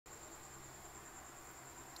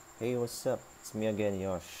Hey, what's up? It's me again,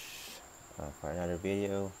 Yosh, for another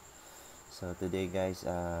video. So today, guys,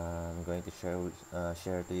 I'm going to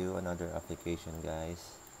share to you another application,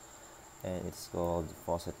 guys, and it's called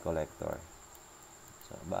Faucet Collector.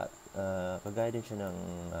 So, kagaya din siya ng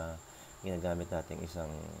ginagamit nating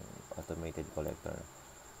isang automated collector,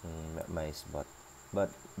 mice bot.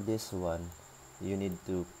 But this one, you need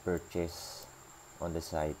to purchase on the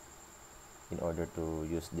site in order to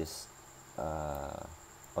use this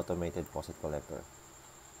automated faucet collector.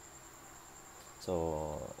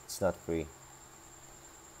 So it's not free.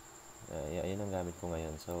 Yun ang gamit ko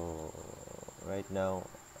ngayon. So right now,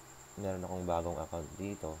 meron akong bagong account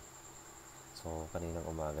dito. So kaninang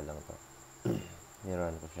umaga lang to.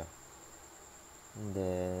 Nirun ko siya. And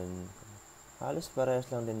then halos parehas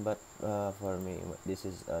lang din, but for me this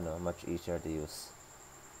is much easier to use.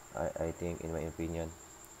 I think, in my opinion.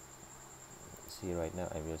 See, right now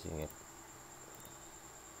I'm using it.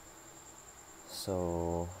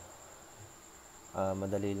 So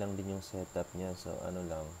madali lang din yung setup niya. So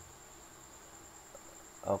lang,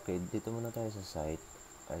 okay, dito muna tayo sa site.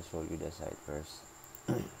 I'll show you the site first.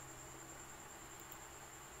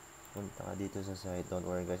 Punta ka dito sa site. Don't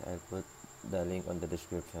worry, guys, I'll put the link on the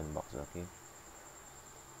description box, okay?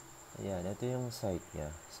 Ayan, ito yung site niya.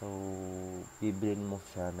 So bibilin mo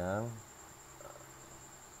siya ng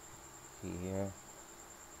here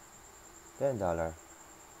 $10.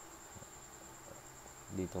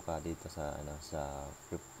 Dito sa sa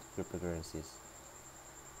cryptocurrencies.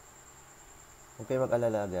 Okay,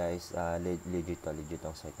 mag-alala, guys, legit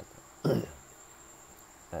ang site na to.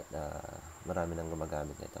 At marami nang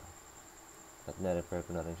gumagamit nito. At na-refer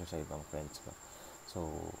ko na rin siya sa ibang friends ko.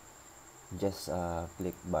 So just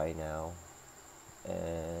click buy now,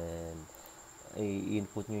 and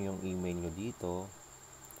i-input nyo yung email nyo dito.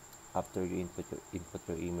 After you input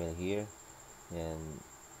your email here, and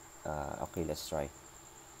okay, let's try.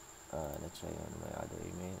 Let's try on my other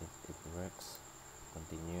email if it works.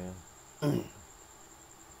 Continue.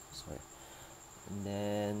 Sorry. And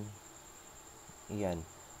then yan,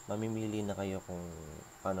 mamimili na kayo kung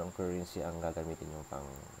anong currency ang gagamitin nyo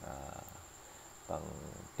pang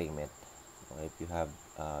payment. Okay, if you have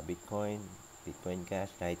Bitcoin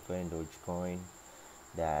Cash, Litecoin, Dogecoin,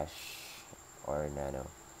 Dash, or Nano.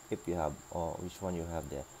 If you have, which one you have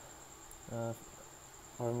there.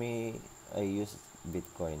 For me, I use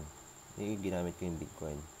Bitcoin. Ginamit ko yung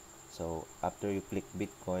Bitcoin. So after you click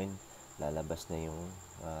Bitcoin, lalabas na yung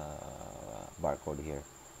barcode here.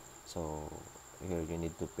 So here you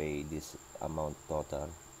need to pay this amount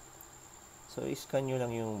total. So i-scan nyo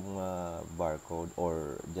lang yung barcode,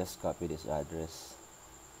 or just copy this address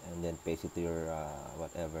and then paste it to your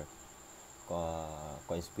whatever,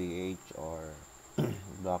 Coinpot or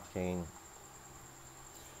blockchain,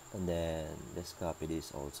 and then just copy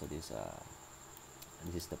this also. This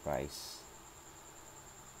is the price.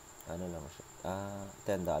 Ano lang siya,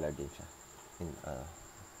 $10 din siya.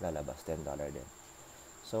 Lalabas $10 din.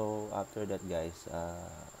 So after that, guys,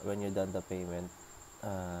 when you're done the payment,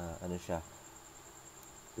 siya,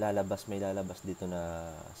 may lalabas dito na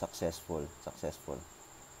successful.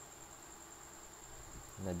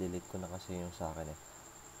 Na-delete ko na kasi yung sa akin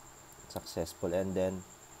successful, and then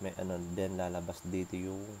may lalabas dito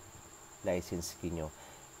yung license key nyo,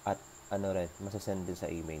 at masasend din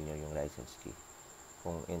sa email nyo yung license key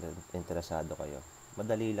kung interesado kayo.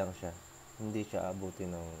 Madali lang siya, hindi siya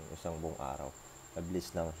abutin ng isang buong araw.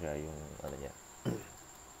 Mabilis lang siya yung niya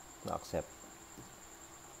na-accept.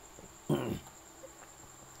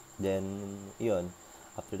 Then yun,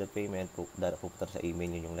 after the payment, pupunta sa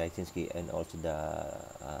email nyo yung license key, and also the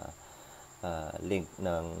link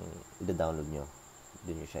ng i-download nyo.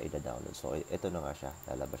 Doon nyo siya i-download. So ito na nga siya,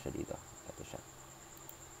 lalabas siya dito. Ito siya.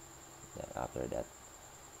 Then, after that,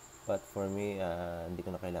 but for me, hindi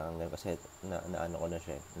ko na kailangan ganun, kasi naano ko na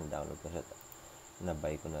siya, na-download ko siya,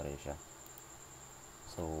 na-buy ko na rin siya.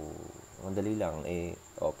 So madali lang,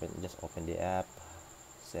 just open the app,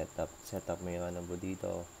 set up mo yung mo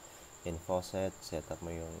dito in faucet, set up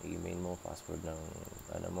mo yung email mo, password ng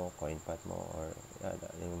Coinpot mo, or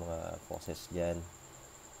yung mga faucets dyan.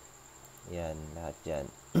 Yan, lahat dyan.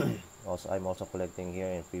 I'm also collecting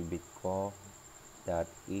here in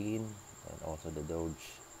freebitco.in, and also the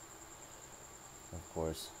Doge, of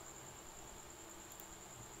course.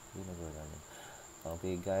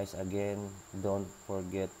 Okay, guys, again, don't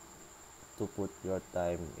forget to put your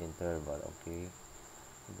time interval, okay?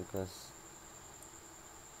 Because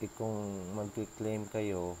kung mag-claim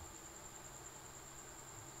kayo,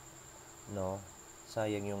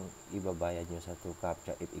 sayang yung ibabayad nyo sa 2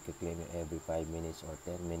 captcha if i-claim nyo every 5 minutes or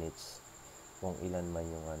 10 minutes, kung ilan man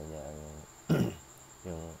yung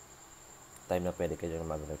yung time na pwede kayo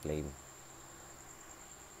mag-reclaim.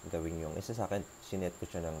 Gawin yung, isa sa akin, sinet ko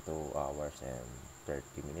siya ng 2 hours and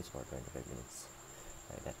 30 minutes or 25 minutes.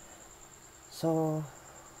 Like that. So,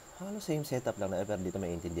 halos same setup lang na, pero dito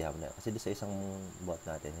maiintindihan na. Kasi dito sa isang bot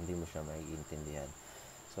natin, hindi mo siya maiintindihan.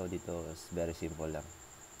 So, dito is very simple lang.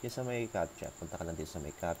 Yung sa may CAPTCHA, punta ka lang dito sa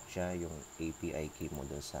may CAPTCHA, yung API key mo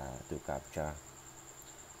dun sa to CAPTCHA.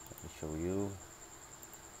 Let me show you.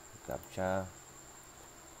 CAPTCHA.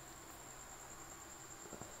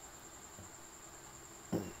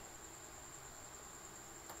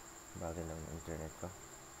 Bagay ng internet ko.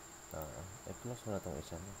 I-close mo na itong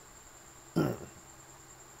isa mo.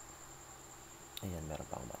 Ayan, meron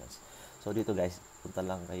pa akong balance. So, dito guys, punta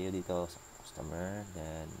lang kayo dito sa customer.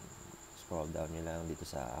 Then, scroll down nyo lang dito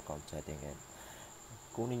sa account setting. And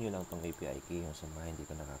kunin nyo lang itong API key. Yung sa mga hindi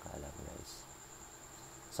ko nakakaalam guys.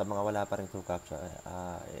 Sa mga wala pa rin through CAPTCHA,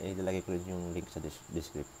 ilalagay ko rin yung link sa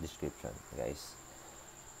description guys.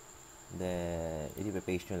 Then,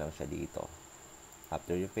 i-paste nyo lang siya dito.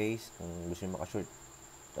 After you paste, kung gusto nyo makashoot,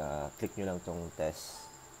 click nyo lang itong test.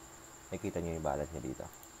 Nakikita nyo yung balance nyo dito.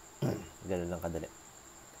 Ganun lang kadali.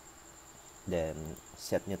 Then,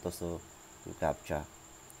 set nyo to to CAPTCHA.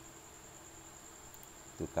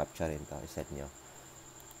 To CAPTCHA rin to. I-set nyo.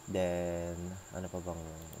 Then, ano pa bang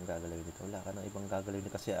gagalawin dito? Wala ka nang ibang gagalawin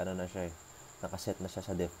dito kasi ano na siya eh. Nakaset na siya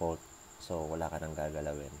sa default. So, wala ka nang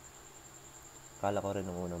gagalawin. Kala ko rin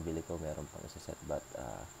nung unang bili ko meron pang isa-set but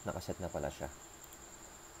nakaset na pala siya.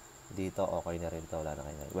 Dito, okay na rin to. Wala na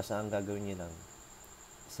kayo. Basta ang gagawin nyo lang,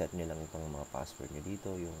 set nyo lang itong mga password nyo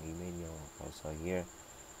dito, yung email nyo, also here.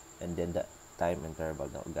 And then, the time interval.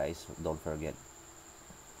 Now, guys, don't forget.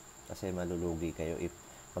 Kasi malulugi kayo if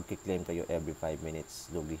magkiklaim kayo every 5 minutes.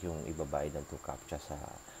 Lugi yung ibabayad ng 2 CAPTCHA sa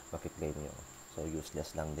magkiklaim nyo. So,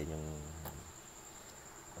 useless lang din yung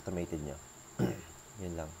automated nyo.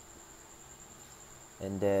 Yun lang.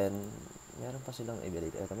 And then, meron pa silang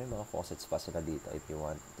ability. Ito, may mga faucets pa sila dito if you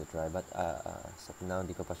want to try. But, sa now,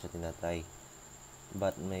 hindi ko pa siya tinatry.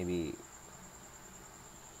 But, maybe,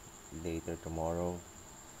 later tomorrow,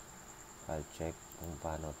 I'll check kung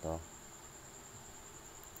paano to.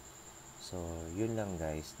 So, yun lang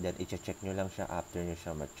guys. Then, i-check nyo lang siya after nyo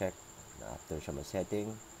siya ma-check. After siya ma-setting,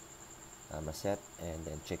 ma-set. And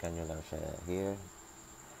then, checkan nyo lang siya here.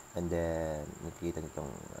 And then, nakikita nyo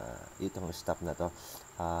itong stop na to.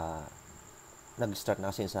 Nag-start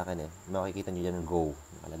na kasi sa akin eh. Makikita nyo dyan go.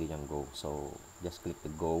 Nakalagay dyan go. So, just click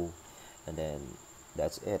the go. And then,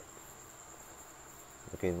 that's it.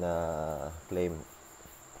 You can claim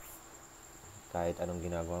kahit anong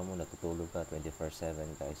ginagawa mo, natutulog ka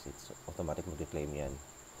 24/7 guys. It's automatic mag-claim yan.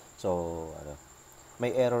 So,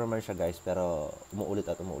 may error naman siya guys, pero umuulit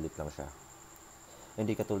at umuulit lang siya.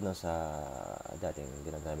 Hindi katulad ng sa dating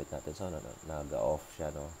ginagamit natin. So, nag-off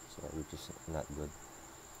siya, no? So, which is not good.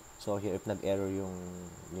 So, here, if nag-error yung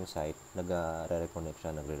site, nag-re-reconnect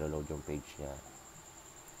siya, nagre-reload yung page niya.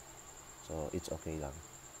 So, it's okay lang.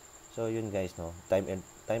 So, yun guys, no? Time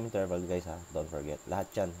interval guys, ha? Don't forget. Lahat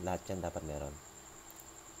yan dapat meron.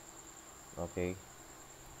 Okay?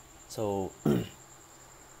 So,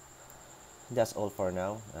 that's all for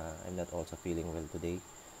now. I'm not also feeling well today.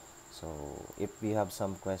 So, if you have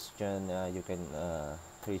some question, you can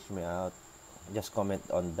reach me out. Just comment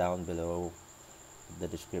on down below the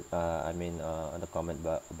on the comment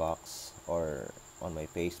box or on my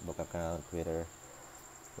Facebook account, Twitter,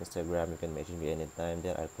 Instagram. You can message me anytime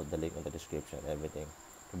there. I'll put the link in the description. Everything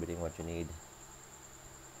what you need.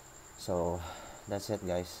 So, that's it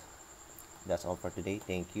guys. That's all for today.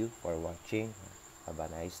 Thank you for watching. Have a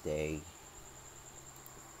nice day.